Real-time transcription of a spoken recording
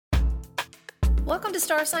Welcome to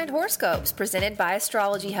Star Sign Horoscopes, presented by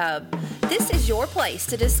Astrology Hub. This is your place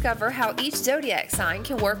to discover how each zodiac sign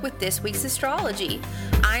can work with this week's astrology.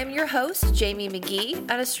 I am your host, Jamie Magee,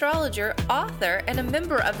 an astrologer, author, and a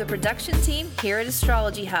member of the production team here at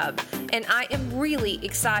Astrology Hub, and I am really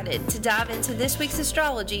excited to dive into this week's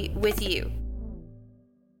astrology with you.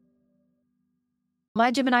 My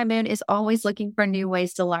Gemini moon is always looking for new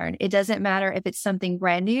ways to learn. It doesn't matter if it's something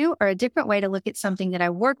brand new or a different way to look at something that I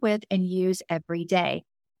work with and use every day.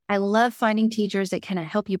 I love finding teachers that kind of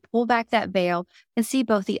help you pull back that veil and see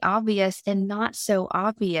both the obvious and not so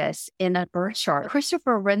obvious in a birth chart.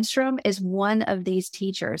 Christopher Renstrom is one of these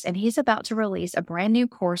teachers, and he's about to release a brand new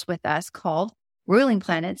course with us called Ruling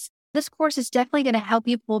Planets. This course is definitely going to help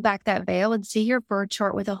you pull back that veil and see your birth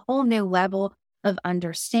chart with a whole new level of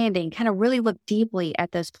understanding, kind of really look deeply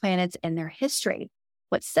at those planets and their history.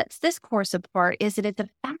 What sets this course apart is that it's a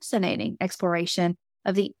fascinating exploration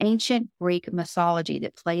of the ancient Greek mythology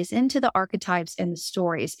that plays into the archetypes and the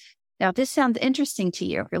stories. Now, if this sounds interesting to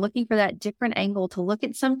you, if you're looking for that different angle to look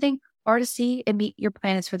at something or to see and meet your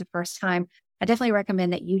planets for the first time, I definitely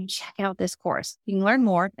recommend that you check out this course. You can learn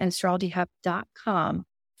more at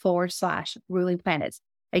astrologyhub.com/ruling planets.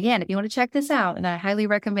 Again, if you want to check this out, and I highly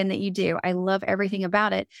recommend that you do, I love everything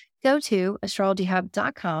about it, go to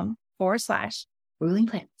astrologyhub.com/ruling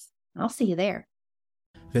planets. I'll see you there.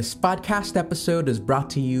 This podcast episode is brought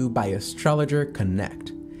to you by Astrologer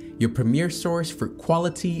Connect, your premier source for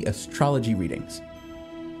quality astrology readings.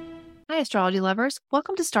 Hi, astrology lovers.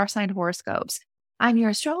 Welcome to Star Sign Horoscopes. I'm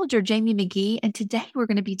your astrologer, Jamie Magee, and today we're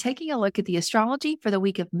going to be taking a look at the astrology for the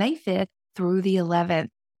week of May 5th through the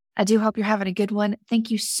 11th. I do hope you're having a good one.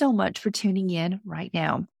 Thank you so much for tuning in right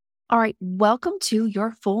now. All right, welcome to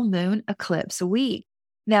your full moon eclipse week.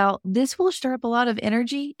 Now, this will stir up a lot of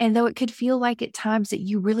energy, and though it could feel like at times that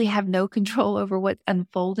you really have no control over what's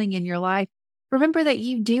unfolding in your life, remember that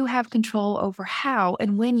you do have control over how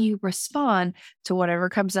and when you respond to whatever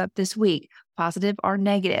comes up this week, positive or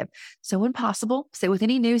negative. So when possible, sit with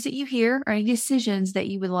any news that you hear or any decisions that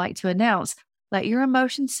you would like to announce. Let your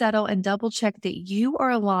emotions settle and double check that you are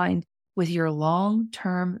aligned with your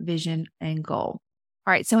long-term vision and goal.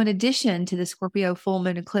 All right, so in addition to the Scorpio full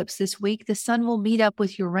moon eclipse this week, the sun will meet up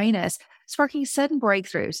with Uranus, sparking sudden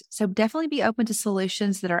breakthroughs. So definitely be open to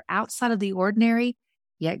solutions that are outside of the ordinary,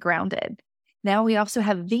 yet grounded. Now we also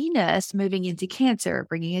have Venus moving into Cancer,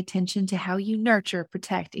 bringing attention to how you nurture,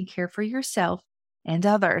 protect, and care for yourself and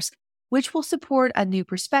others, which will support a new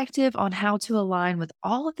perspective on how to align with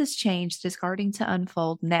all of this change that is starting to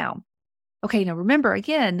unfold now. Okay, now remember,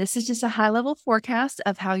 again, this is just a high-level forecast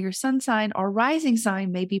of how your sun sign or rising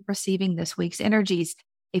sign may be perceiving this week's energies.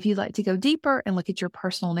 If you'd like to go deeper and look at your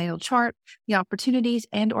personal natal chart, the opportunities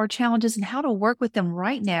and or challenges and how to work with them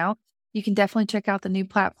right now, you can definitely check out the new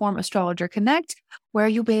platform Astrologer Connect, where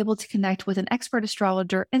you'll be able to connect with an expert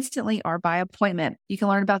astrologer instantly or by appointment. You can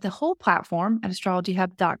learn about the whole platform at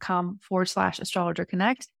astrologyhub.com/astrologer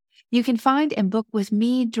connect. You can find and book with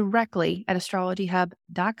me directly at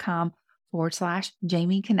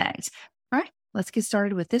astrologyhub.com/Jamie Connect. All right, let's get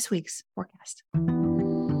started with this week's forecast.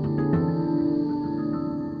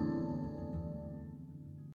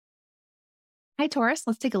 Hi, Taurus.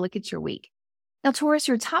 Let's take a look at your week. Now, Taurus,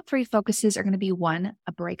 your top three focuses are going to be 1,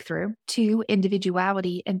 a breakthrough, 2,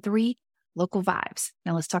 individuality, and 3, local vibes.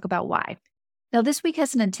 Now, let's talk about why. Now, this week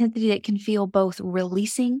has an intensity that can feel both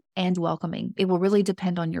releasing and welcoming. It will really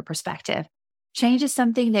depend on your perspective. Change is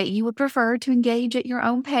something that you would prefer to engage at your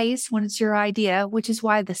own pace when it's your idea, which is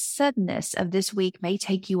why the suddenness of this week may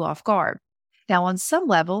take you off guard. Now, on some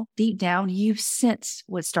level, deep down, you've sensed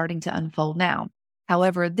what's starting to unfold now.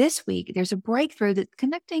 However, this week, there's a breakthrough that's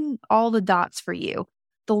connecting all the dots for you.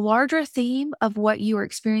 The larger theme of what you are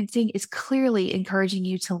experiencing is clearly encouraging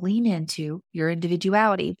you to lean into your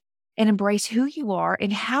individuality and embrace who you are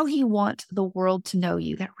and how you want the world to know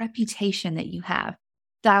you, that reputation that you have.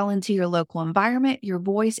 Dial into your local environment, your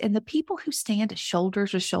voice, and the people who stand shoulder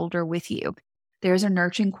to shoulder with you. There's a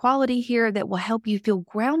nurturing quality here that will help you feel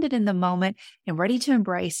grounded in the moment and ready to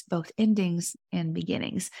embrace both endings and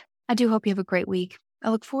beginnings. I do hope you have a great week.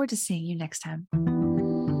 I look forward to seeing you next time.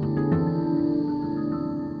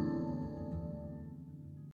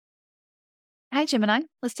 Hi, Gemini.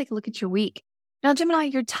 Let's take a look at your week. Now, Gemini,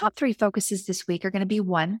 your top three focuses this week are going to be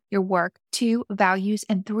 1, your work, 2, values,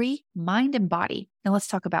 and 3, mind and body. Now, let's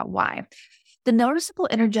talk about why. The noticeable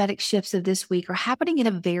energetic shifts of this week are happening in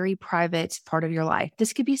a very private part of your life.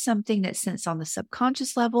 This could be something that's sensed on the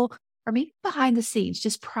subconscious level or maybe behind the scenes,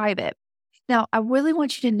 just private. Now, I really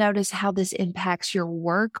want you to notice how this impacts your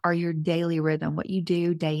work or your daily rhythm, what you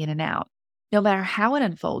do day in and out. No matter how it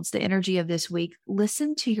unfolds, the energy of this week,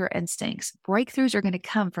 listen to your instincts. Breakthroughs are going to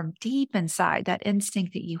come from deep inside that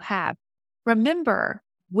instinct that you have. Remember,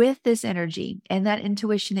 with this energy and that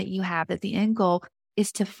intuition that you have, that the end goal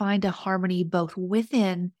is to find a harmony both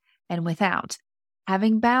within and without.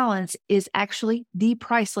 Having balance is actually the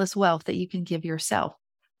priceless wealth that you can give yourself.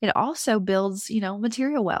 It also builds,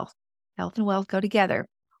 material wealth. Health and wealth go together.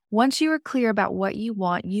 Once you are clear about what you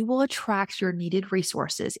want, you will attract your needed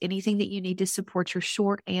resources, anything that you need to support your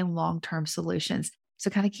short and long-term solutions. So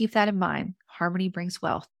kind of keep that in mind. Harmony brings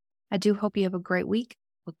wealth. I do hope you have a great week.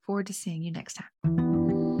 Look forward to seeing you next time.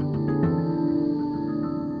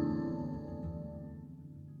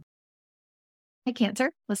 Hey,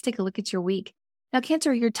 Cancer, let's take a look at your week. Now,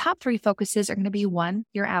 Cancer, your top 3 focuses are going to be 1,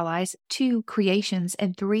 your allies, 2, creations,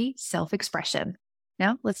 and 3, self-expression.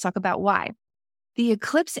 Now, let's talk about why. The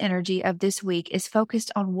eclipse energy of this week is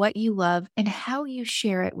focused on what you love and how you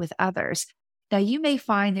share it with others. Now, you may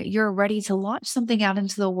find that you're ready to launch something out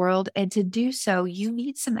into the world, and to do so, you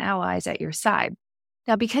need some allies at your side.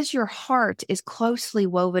 Now, because your heart is closely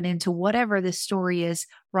woven into whatever this story is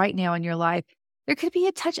right now in your life, there could be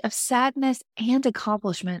a touch of sadness and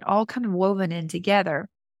accomplishment all kind of woven in together.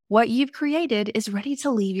 What you've created is ready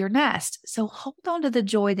to leave your nest, so hold on to the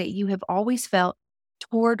joy that you have always felt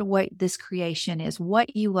toward what this creation is,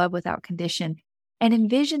 what you love without condition, and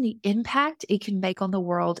envision the impact it can make on the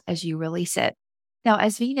world as you release it. Now,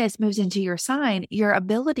 as Venus moves into your sign, your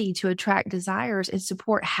ability to attract desires and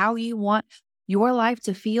support how you want your life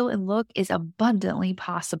to feel and look is abundantly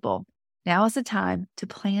possible. Now is the time to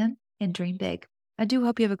plan and dream big. I do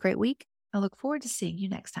hope you have a great week. I look forward to seeing you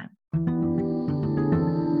next time.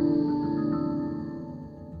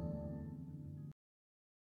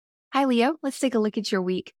 Hi, Leo. Let's take a look at your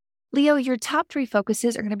week. Leo, your top 3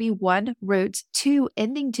 focuses are going to be 1, roots, 2,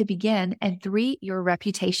 ending to begin, and 3, your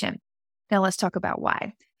reputation. Now let's talk about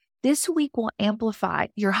why. This week will amplify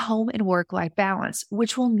your home and work-life balance,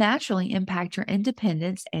 which will naturally impact your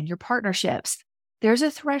independence and your partnerships. There's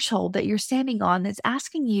a threshold that you're standing on that's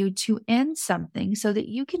asking you to end something so that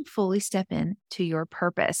you can fully step into your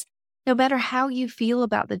purpose. No matter how you feel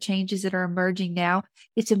about the changes that are emerging now,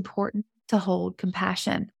 it's important to hold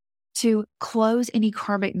compassion, to close any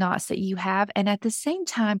karmic knots that you have, and at the same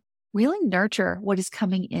time, really nurture what is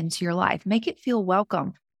coming into your life. Make it feel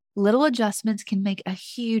welcome. Little adjustments can make a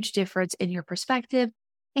huge difference in your perspective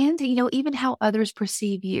and, even how others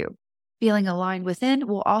perceive you. Feeling aligned within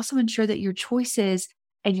will also ensure that your choices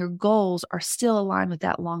and your goals are still aligned with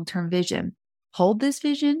that long-term vision. Hold this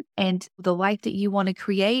vision and the life that you want to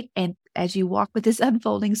create, and as you walk with this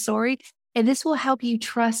unfolding story, and this will help you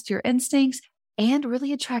trust your instincts and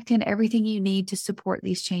really attract in everything you need to support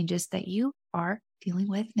these changes that you are dealing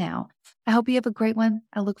with now. I hope you have a great one.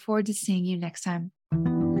 I look forward to seeing you next time.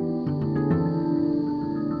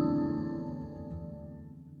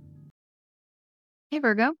 Hey,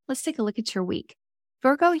 Virgo, let's take a look at your week.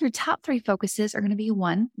 Virgo, your top 3 focuses are going to be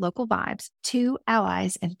 1, local vibes, 2,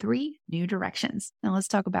 allies, and 3, new directions. Now let's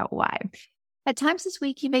talk about why. At times this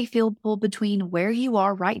week, you may feel pulled between where you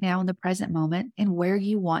are right now in the present moment and where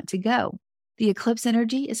you want to go. The eclipse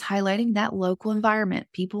energy is highlighting that local environment,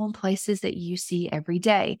 people and places that you see every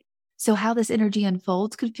day. So how this energy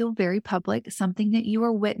unfolds could feel very public, something that you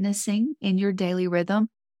are witnessing in your daily rhythm,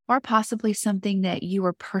 or possibly something that you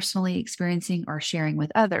are personally experiencing or sharing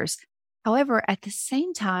with others. However, at the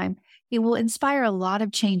same time, it will inspire a lot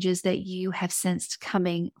of changes that you have sensed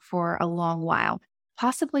coming for a long while,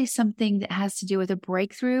 possibly something that has to do with a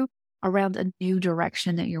breakthrough around a new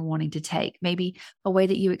direction that you're wanting to take, maybe a way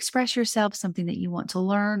that you express yourself, something that you want to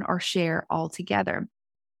learn or share altogether.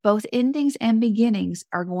 Both endings and beginnings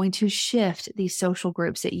are going to shift these social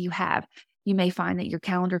groups that you have. You may find that your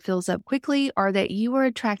calendar fills up quickly, or that you are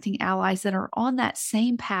attracting allies that are on that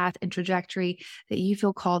same path and trajectory that you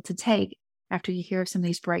feel called to take after you hear of some of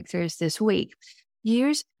these breakthroughs this week.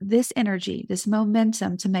 Use this energy, this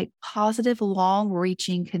momentum to make positive,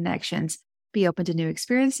 long-reaching connections. Be open to new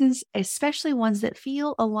experiences, especially ones that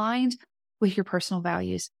feel aligned with your personal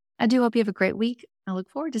values. I do hope you have a great week. I look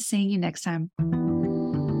forward to seeing you next time.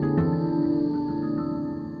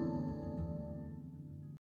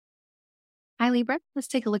 Hi, Libra. Let's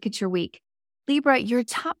take a look at your week. Libra, your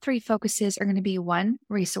top 3 focuses are going to be 1,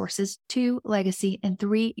 resources, 2, legacy, and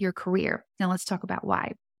 3, your career. Now let's talk about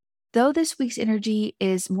why. Though this week's energy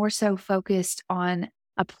is more so focused on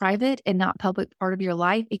a private and not public part of your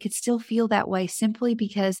life, it could still feel that way simply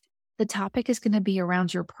because the topic is going to be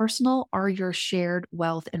around your personal or your shared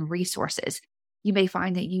wealth and resources. You may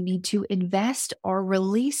find that you need to invest or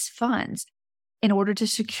release funds. in order to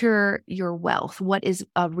secure your wealth. What is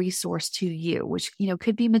a resource to you, which,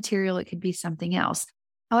 could be material, it could be something else.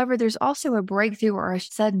 However, there's also a breakthrough or a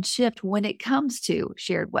sudden shift when it comes to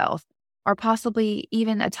shared wealth, or possibly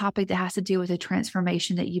even a topic that has to do with a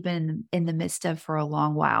transformation that you've been in the midst of for a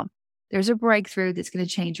long while. There's a breakthrough that's going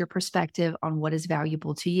to change your perspective on what is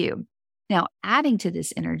valuable to you. Now, adding to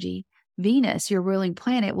this energy, Venus, your ruling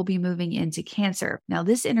planet, will be moving into Cancer. Now,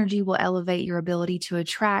 this energy will elevate your ability to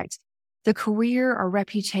attract the career or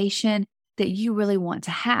reputation that you really want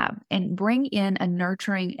to have and bring in a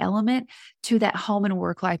nurturing element to that home and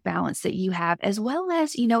work-life balance that you have, as well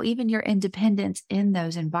as, even your independence in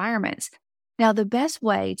those environments. Now, the best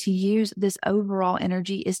way to use this overall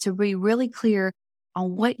energy is to be really clear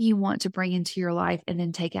on what you want to bring into your life and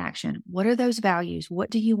then take action. What are those values? What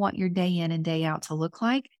do you want your day in and day out to look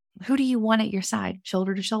like? Who do you want at your side,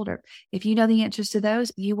 shoulder to shoulder? If you know the answers to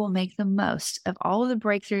those, you will make the most of all of the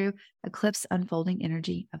breakthrough, eclipse, unfolding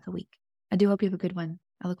energy of the week. I do hope you have a good one.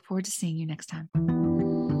 I look forward to seeing you next time.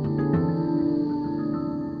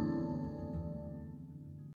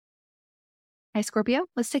 Hi, Scorpio.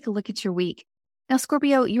 Let's take a look at your week. Now,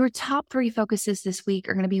 Scorpio, your top 3 focuses this week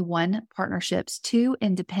are going to be 1, partnerships, 2,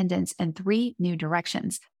 independence, and 3, new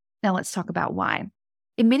directions. Now, let's talk about why.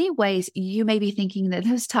 In many ways, you may be thinking that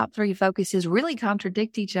those top 3 focuses really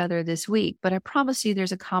contradict each other this week, but I promise you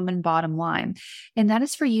there's a common bottom line, and that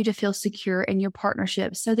is for you to feel secure in your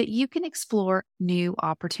partnership so that you can explore new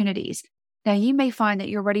opportunities. Now, you may find that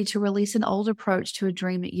you're ready to release an old approach to a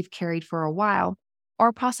dream that you've carried for a while,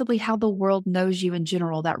 or possibly how the world knows you in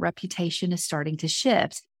general. That reputation is starting to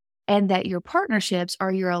shift, and that your partnerships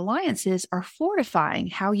or your alliances are fortifying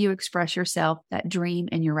how you express yourself, that dream,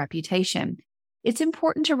 and your reputation. It's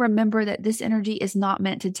important to remember that this energy is not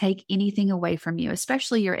meant to take anything away from you,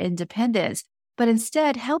 especially your independence, but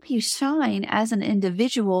instead help you shine as an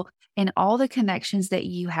individual in all the connections that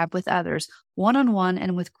you have with others, one-on-one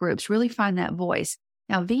and with groups. Really find that voice.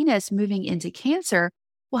 Now, Venus moving into Cancer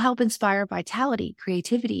will help inspire vitality,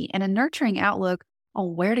 creativity, and a nurturing outlook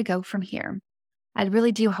on where to go from here. I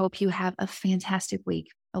really do hope you have a fantastic week.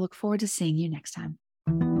 I look forward to seeing you next time.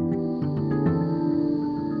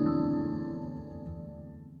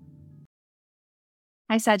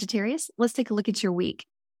 Hi, Sagittarius. Let's take a look at your week.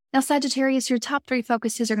 Now, Sagittarius, your top 3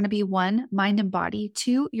 focuses are going to be 1, mind and body,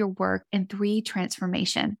 2, your work, and 3,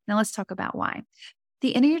 transformation. Now, let's talk about why.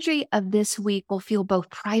 The energy of this week will feel both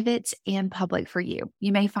private and public for you.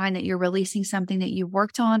 You may find that you're releasing something that you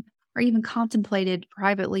worked on or even contemplated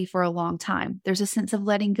privately for a long time. There's a sense of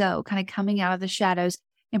letting go, kind of coming out of the shadows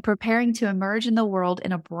and preparing to emerge in the world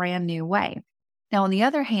in a brand new way. Now, on the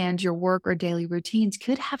other hand, your work or daily routines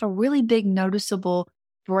could have a really big noticeable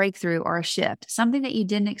breakthrough or a shift, something that you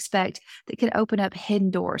didn't expect that could open up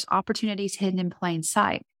hidden doors, opportunities hidden in plain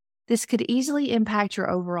sight. This could easily impact your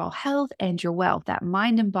overall health and your wealth, that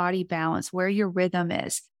mind and body balance, where your rhythm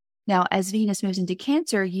is. Now, as Venus moves into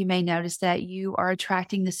Cancer, you may notice that you are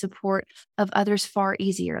attracting the support of others far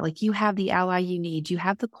easier. Like you have the ally you need, you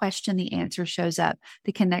have the question, the answer shows up,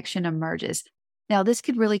 the connection emerges. Now, this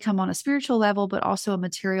could really come on a spiritual level, but also a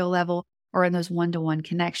material level, or in those one-to-one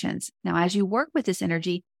connections. Now, as you work with this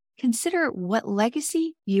energy, consider what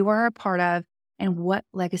legacy you are a part of and what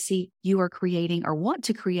legacy you are creating or want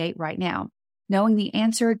to create right now. Knowing the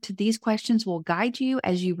answer to these questions will guide you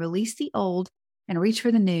as you release the old and reach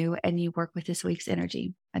for the new, and you work with this week's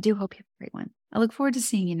energy. I do hope you have a great one. I look forward to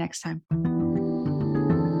seeing you next time.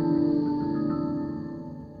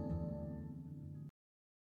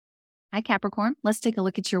 Hi, Capricorn. Let's take a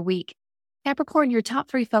look at your week. Capricorn, your top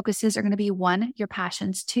 3 focuses are going to be 1, your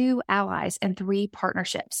passions, 2, allies, and 3,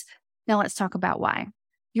 partnerships. Now let's talk about why.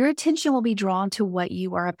 Your attention will be drawn to what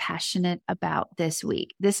you are passionate about this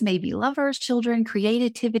week. This may be lovers, children,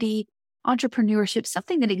 creativity, entrepreneurship,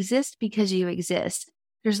 something that exists because you exist.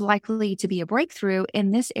 There's likely to be a breakthrough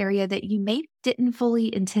in this area that you may didn't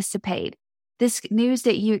fully anticipate. This news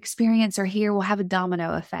that you experience or hear will have a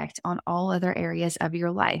domino effect on all other areas of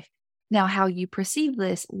your life. Now, how you perceive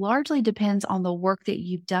this largely depends on the work that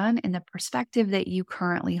you've done and the perspective that you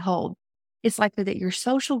currently hold. It's likely that your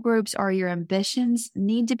social groups or your ambitions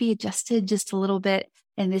need to be adjusted just a little bit,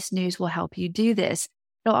 and this news will help you do this.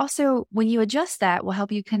 It'll also, when you adjust that, will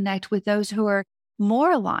help you connect with those who are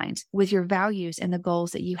more aligned with your values and the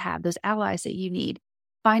goals that you have, those allies that you need.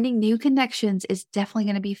 Finding new connections is definitely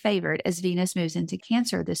going to be favored as Venus moves into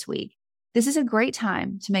Cancer this week. This is a great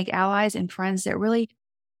time to make allies and friends that really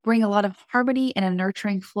bring a lot of harmony and a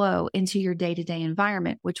nurturing flow into your day-to-day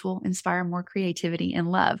environment, which will inspire more creativity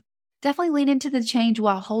and love. Definitely lean into the change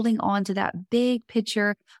while holding on to that big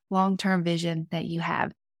picture, long-term vision that you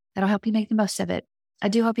have. That'll help you make the most of it. I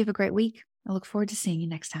do hope you have a great week. I look forward to seeing you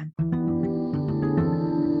next time.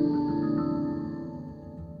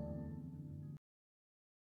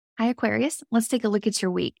 Hi, Aquarius. Let's take a look at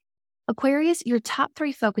your week. Aquarius, your top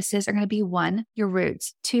 3 focuses are going to be 1, your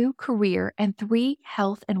roots, 2, career, and 3,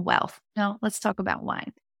 health and wealth. Now, let's talk about why.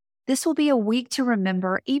 This will be a week to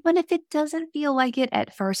remember, even if it doesn't feel like it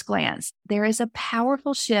at first glance. There is a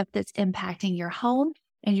powerful shift that's impacting your home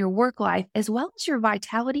and your work life, as well as your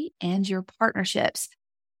vitality and your partnerships.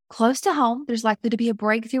 Close to home, there's likely to be a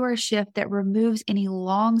breakthrough or shift that removes any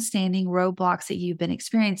long-standing roadblocks that you've been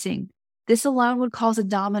experiencing. This alone would cause a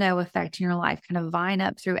domino effect in your life, kind of vine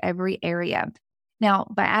up through every area. Now,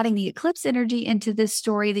 by adding the eclipse energy into this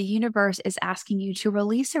story, the universe is asking you to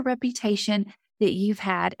release a reputation that you've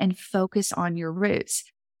had and focus on your roots.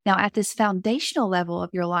 Now, at this foundational level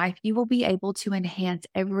of your life, you will be able to enhance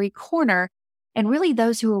every corner and really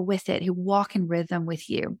those who are with it, who walk in rhythm with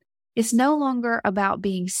you. It's no longer about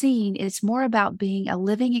being seen. It's more about being a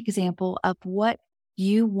living example of what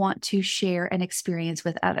you want to share and experience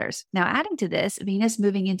with others. Now, adding to this, Venus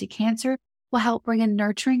moving into Cancer will help bring a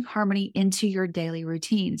nurturing harmony into your daily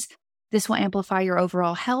routines. This will amplify your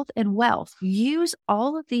overall health and wealth. Use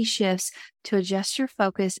all of these shifts to adjust your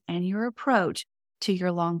focus and your approach to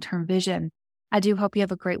your long-term vision. I do hope you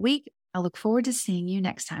have a great week. I look forward to seeing you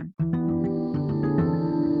next time.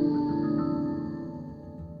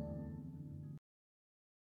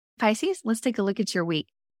 Pisces, let's take a look at your week.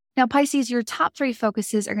 Now, Pisces, your top 3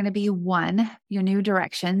 focuses are going to be 1, your new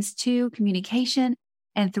directions, 2, communication,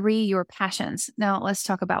 and 3, your passions. Now, let's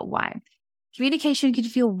talk about why. Communication can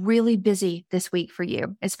feel really busy this week for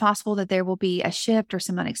you. It's possible that there will be a shift or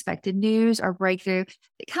some unexpected news or breakthrough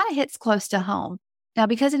that kind of hits close to home. Now,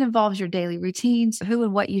 because it involves your daily routines, who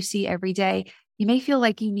and what you see every day, you may feel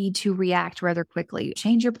like you need to react rather quickly,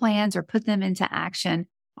 change your plans, or put them into action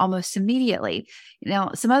almost immediately.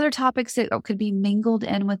 Now, some other topics that could be mingled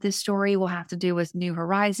in with this story will have to do with new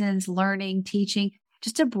horizons, learning, teaching,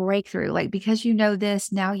 just a breakthrough. Like, because you know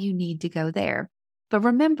this, now you need to go there. But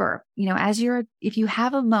remember, if you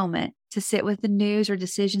have a moment to sit with the news or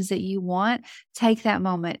decisions that you want, take that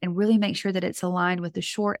moment and really make sure that it's aligned with the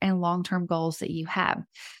short and long-term goals that you have.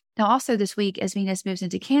 Now, also this week, as Venus moves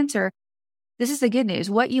into Cancer, this is the good news.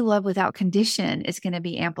 What you love without condition is going to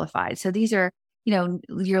be amplified. So these are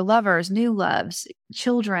your lovers, new loves,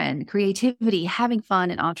 children, creativity, having fun,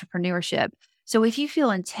 and entrepreneurship. So if you feel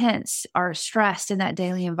intense or stressed in that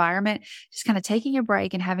daily environment, just kind of taking a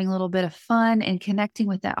break and having a little bit of fun and connecting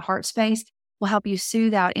with that heart space will help you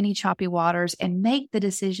soothe out any choppy waters and make the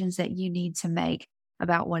decisions that you need to make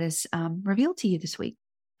about what is revealed to you this week.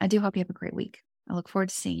 I do hope you have a great week. I look forward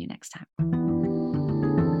to seeing you next time.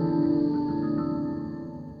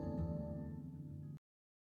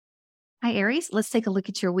 Hi, Aries. Let's take a look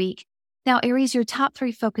at your week. Now, Aries, your top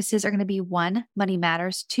 3 focuses are going to be 1, money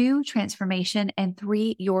matters, 2, transformation, and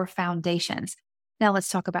 3, your foundations. Now, let's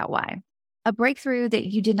talk about why. A breakthrough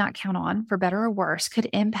that you did not count on, for better or worse, could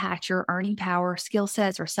impact your earning power, skill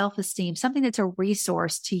sets, or self-esteem, something that's a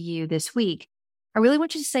resource to you this week. I really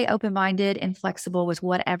want you to stay open-minded and flexible with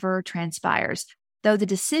whatever transpires. Though the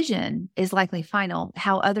decision is likely final,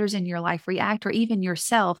 how others in your life react, or even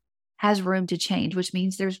yourself, has room to change, which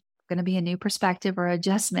means there's going to be a new perspective or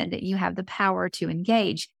adjustment that you have the power to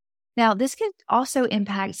engage. Now, this could also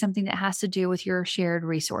impact something that has to do with your shared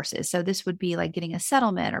resources. So this would be like getting a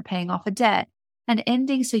settlement or paying off a debt, an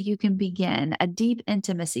ending so you can begin a deep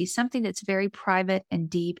intimacy, something that's very private and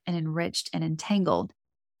deep and enriched and entangled.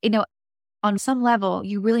 On some level,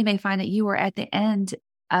 you really may find that you are at the end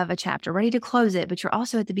of a chapter, ready to close it, but you're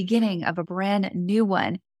also at the beginning of a brand new one.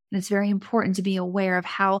 And it's very important to be aware of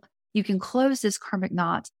how you can close this karmic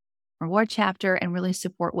knot or what chapter and really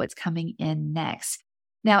support what's coming in next.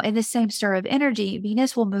 Now, in the same stir of energy,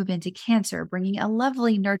 Venus will move into Cancer, bringing a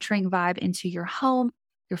lovely nurturing vibe into your home,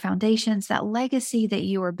 your foundations, that legacy that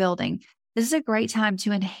you are building. This is a great time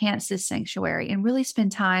to enhance this sanctuary and really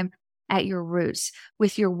spend time at your roots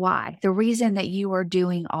with your why, the reason that you are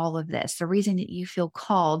doing all of this, the reason that you feel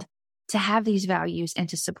called to have these values and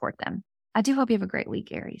to support them. I do hope you have a great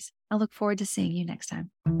week, Aries. I look forward to seeing you next time.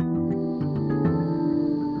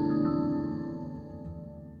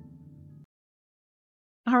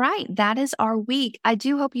 All right, that is our week. I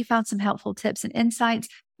do hope you found some helpful tips and insights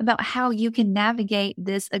about how you can navigate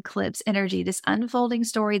this eclipse energy, this unfolding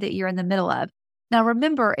story that you're in the middle of. Now,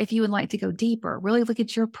 remember, if you would like to go deeper, really look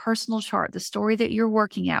at your personal chart, the story that you're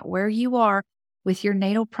working at, where you are with your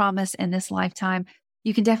natal promise in this lifetime,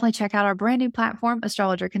 you can definitely check out our brand new platform,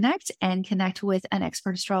 Astrologer Connect, and connect with an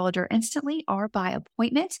expert astrologer instantly or by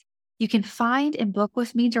appointment. You can find and book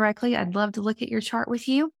with me directly. I'd love to look at your chart with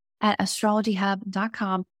you at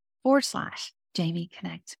astrologyhub.com. /Jamie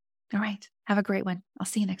Connect. All right. Have a great one. I'll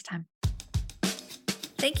see you next time.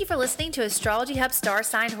 Thank you for listening to Astrology Hub Star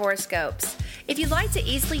Sign Horoscopes. If you'd like to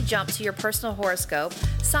easily jump to your personal horoscope,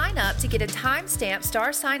 sign up to get a timestamped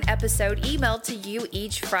star sign episode emailed to you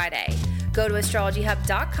each Friday. Go to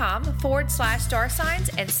astrologyhub.com/star signs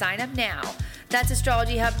and sign up now. That's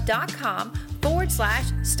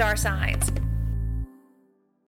astrologyhub.com/star signs.